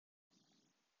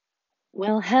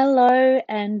Well, hello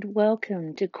and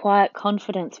welcome to Quiet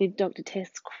Confidence with Dr. Tess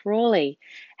Crawley.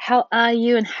 How are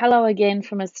you? And hello again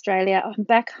from Australia. I'm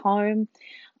back home.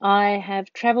 I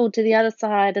have traveled to the other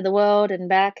side of the world and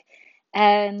back,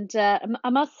 and I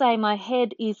must say, my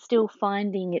head is still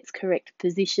finding its correct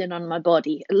position on my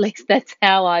body. At least that's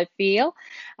how I feel.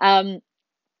 Um,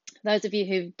 those of you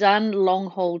who've done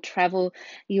long haul travel,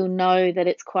 you'll know that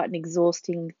it's quite an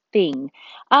exhausting thing.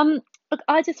 Look,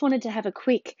 I just wanted to have a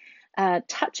quick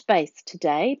touch base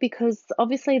today because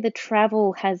obviously the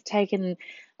travel has taken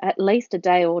at least a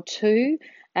day or two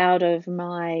out of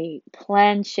my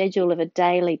planned schedule of a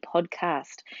daily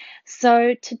podcast.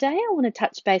 So today I want to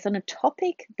touch base on a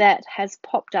topic that has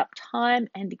popped up time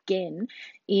and again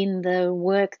in the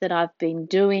work that I've been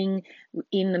doing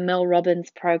in the Mel Robbins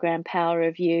program, Power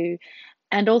of You,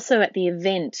 and also at the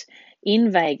event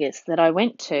in Vegas that I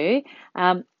went to,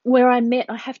 where I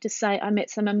have to say, I met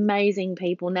some amazing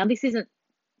people. Now, this isn't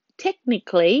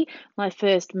technically my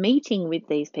first meeting with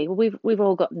these people. We've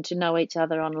all gotten to know each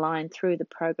other online through the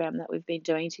program that we've been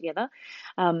doing together.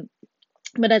 Um,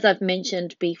 but as I've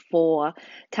mentioned before,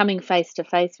 coming face to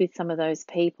face with some of those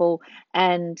people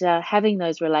and having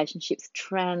those relationships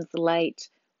translate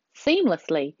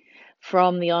seamlessly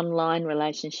from the online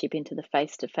relationship into the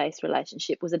face to face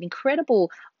relationship was an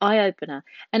incredible eye opener.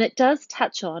 And it does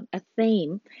touch on a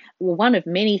theme, well, one of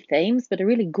many themes, but a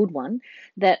really good one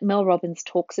that Mel Robbins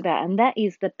talks about, and that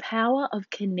is the power of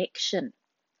connection.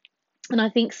 And I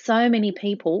think so many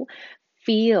people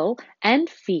feel and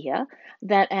fear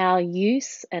that our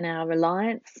use and our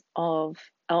reliance or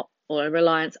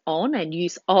reliance on and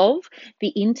use of the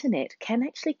internet can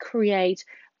actually create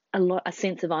a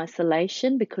sense of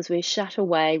isolation because we're shut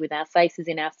away with our faces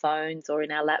in our phones or in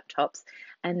our laptops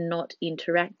and not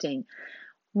interacting.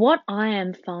 What I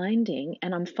am finding,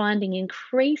 and I'm finding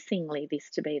increasingly this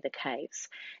to be the case,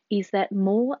 is that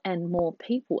more and more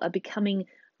people are becoming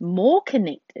more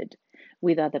connected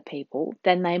with other people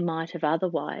than they might have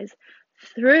otherwise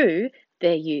through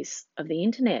their use of the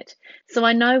internet. So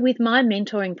I know with my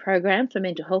mentoring program for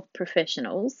mental health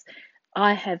professionals,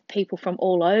 I have people from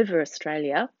all over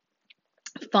Australia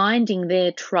finding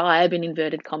their tribe in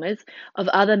inverted commas of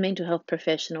other mental health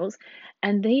professionals,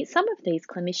 and some of these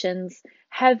clinicians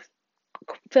have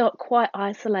felt quite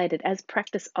isolated as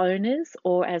practice owners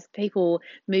or as people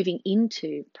moving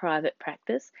into private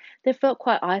practice. They felt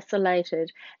quite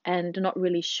isolated and not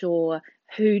really sure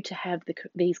who to have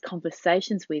these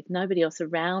conversations with. Nobody else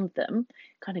around them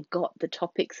kind of got the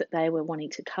topics that they were wanting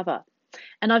to cover.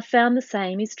 And I've found the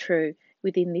same is true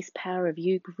within this Power of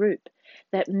You group,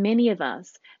 that many of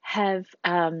us have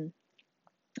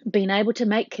been able to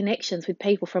make connections with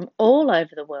people from all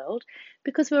over the world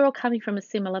because we're all coming from a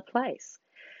similar place.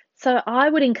 So I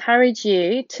would encourage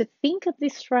you to think of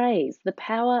this phrase, the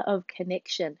power of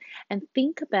connection, and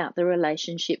think about the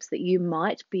relationships that you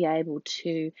might be able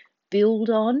to build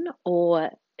on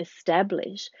or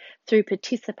establish through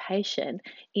participation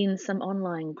in some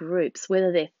online groups,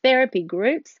 whether they're therapy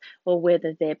groups or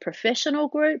whether they're professional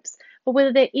groups or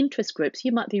whether they're interest groups.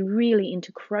 You might be really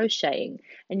into crocheting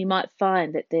and you might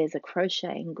find that there's a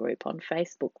crocheting group on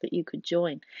Facebook that you could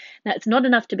join. Now, it's not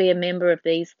enough to be a member of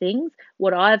these things.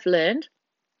 What I've learned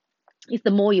is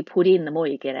the more you put in, the more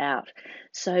you get out.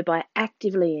 So by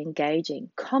actively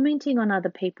engaging, commenting on other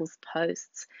people's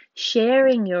posts,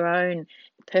 sharing your own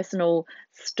personal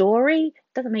story,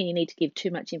 doesn't mean you need to give too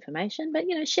much information, but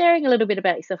sharing a little bit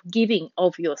about yourself, giving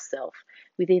of yourself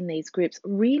within these groups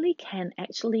really can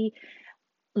actually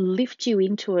lift you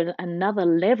into another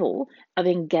level of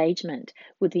engagement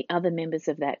with the other members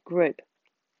of that group.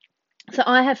 So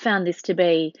I have found this to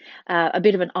be a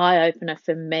bit of an eye opener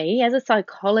for me. As a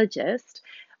psychologist,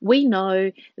 we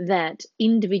know that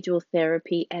individual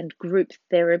therapy and group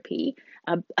therapy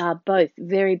are both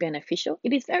very beneficial.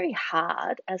 It is very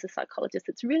hard as a psychologist,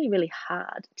 it's really, really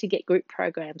hard to get group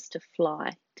programs to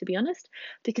fly, to be honest,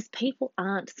 because people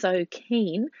aren't so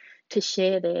keen to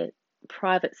share their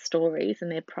private stories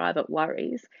and their private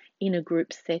worries in a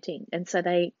group setting. And so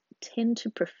they tend to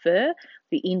prefer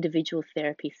the individual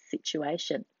therapy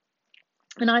situation.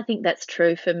 And I think that's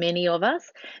true for many of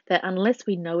us, that unless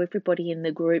we know everybody in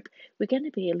the group, we're going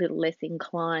to be a little less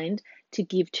inclined to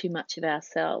give too much of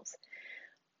ourselves.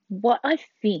 What I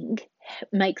think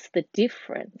makes the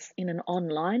difference in an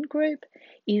online group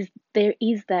is there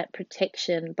is that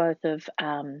protection both of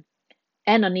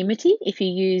anonymity if you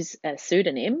use a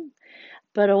pseudonym,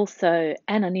 but also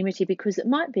anonymity because it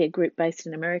might be a group based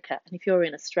in America. And if you're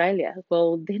in Australia,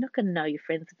 well, they're not going to know your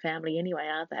friends and family anyway,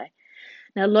 are they?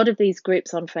 Now, a lot of these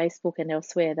groups on Facebook and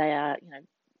elsewhere, they are,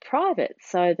 private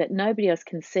so that nobody else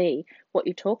can see what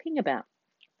you're talking about.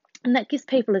 And that gives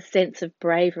people a sense of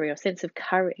bravery or sense of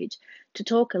courage to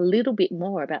talk a little bit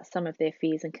more about some of their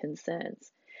fears and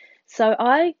concerns. So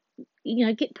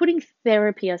get putting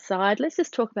therapy aside, let's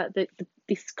just talk about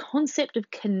this concept of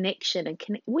connection and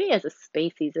connect. We as a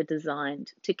species are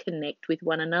designed to connect with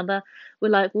one another. We're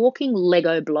like walking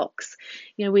Lego blocks.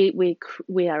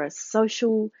 We are a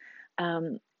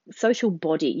um, social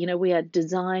body. We are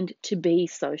designed to be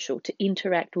social, to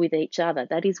interact with each other.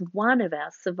 That is one of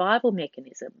our survival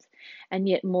mechanisms. And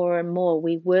yet more and more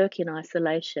we work in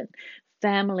isolation.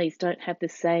 Families don't have the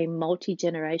same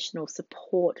multi-generational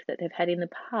support that they've had in the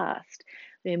past.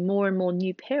 Where more and more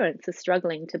new parents are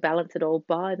struggling to balance it all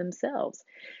by themselves.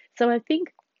 So I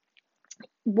think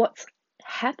what's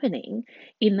happening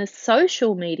in the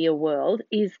social media world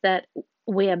is that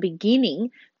we are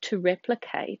beginning to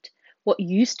replicate what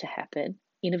used to happen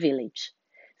in a village.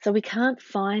 So we can't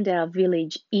find our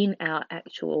village in our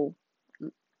actual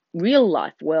real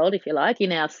life world, if you like,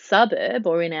 in our suburb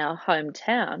or in our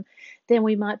hometown, then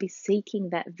we might be seeking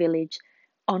that village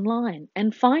online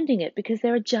and finding it because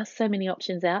there are just so many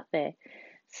options out there.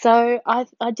 So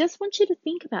I just want you to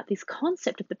think about this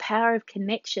concept of the power of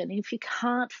connection. If you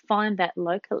can't find that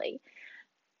locally,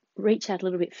 reach out a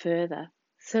little bit further,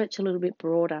 search a little bit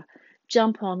broader,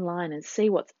 jump online and see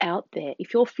what's out there.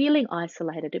 If you're feeling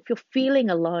isolated, if you're feeling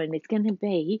alone, there's going to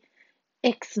be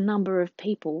X number of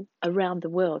people around the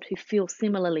world who feel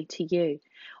similarly to you.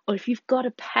 Or if you've got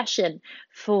a passion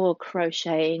for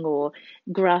crocheting or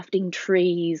grafting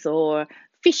trees or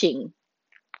fishing,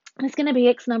 there's going to be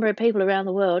X number of people around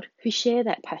the world who share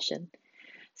that passion.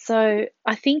 So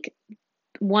I think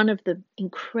one of the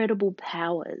incredible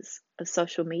powers of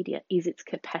social media is its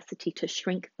capacity to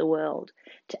shrink the world,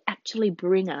 to actually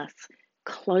bring us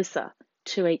closer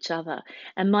to each other.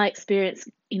 And my experience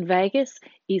in Vegas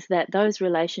is that those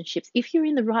relationships, if you're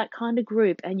in the right kind of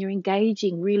group and you're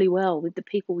engaging really well with the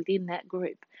people within that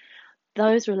group,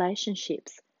 those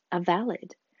relationships are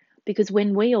valid. Because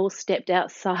when we all stepped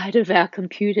outside of our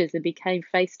computers and became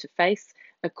face to face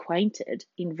acquainted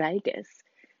in Vegas,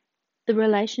 the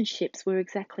relationships were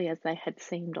exactly as they had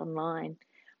seemed online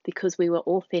because we were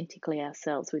authentically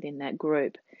ourselves within that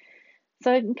group.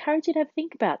 So I encourage you to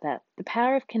think about that, the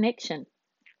power of connection.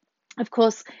 Of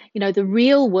course, the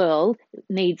real world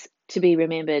needs to be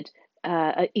remembered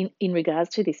in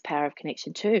regards to this power of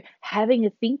connection too. Having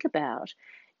a think about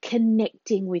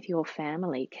connecting with your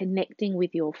family, connecting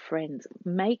with your friends,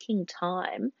 making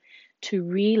time to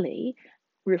really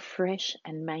refresh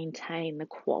and maintain the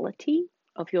quality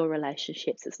of your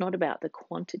relationships. It's not about the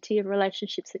quantity of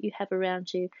relationships that you have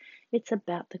around you, it's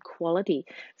about the quality.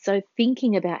 So,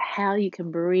 thinking about how you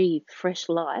can breathe fresh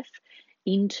life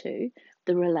into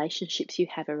the relationships you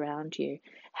have around you,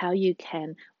 how you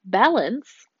can balance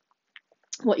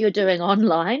what you're doing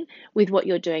online with what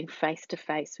you're doing face to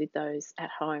face with those at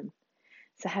home.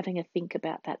 So having a think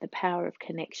about that, the power of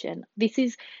connection. This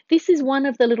is one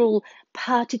of the little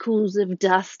particles of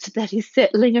dust that is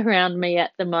settling around me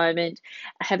at the moment,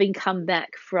 having come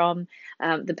back from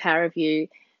the Power of You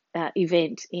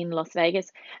event in Las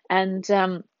Vegas, and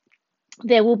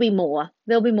there will be more.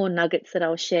 There'll be more nuggets that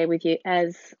I'll share with you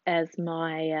as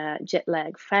my jet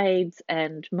lag fades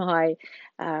and my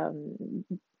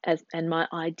my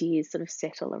ideas sort of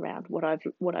settle around what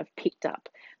I've picked up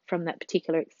from that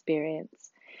particular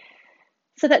experience.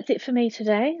 So that's it for me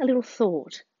today. A little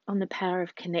thought on the power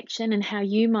of connection and how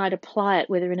you might apply it,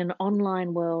 whether in an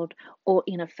online world or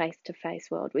in a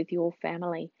face-to-face world with your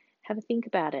family. Have a think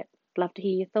about it. Love to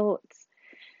hear your thoughts.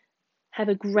 Have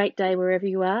a great day wherever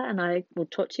you are, and I will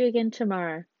talk to you again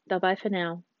tomorrow. Bye bye for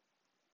now.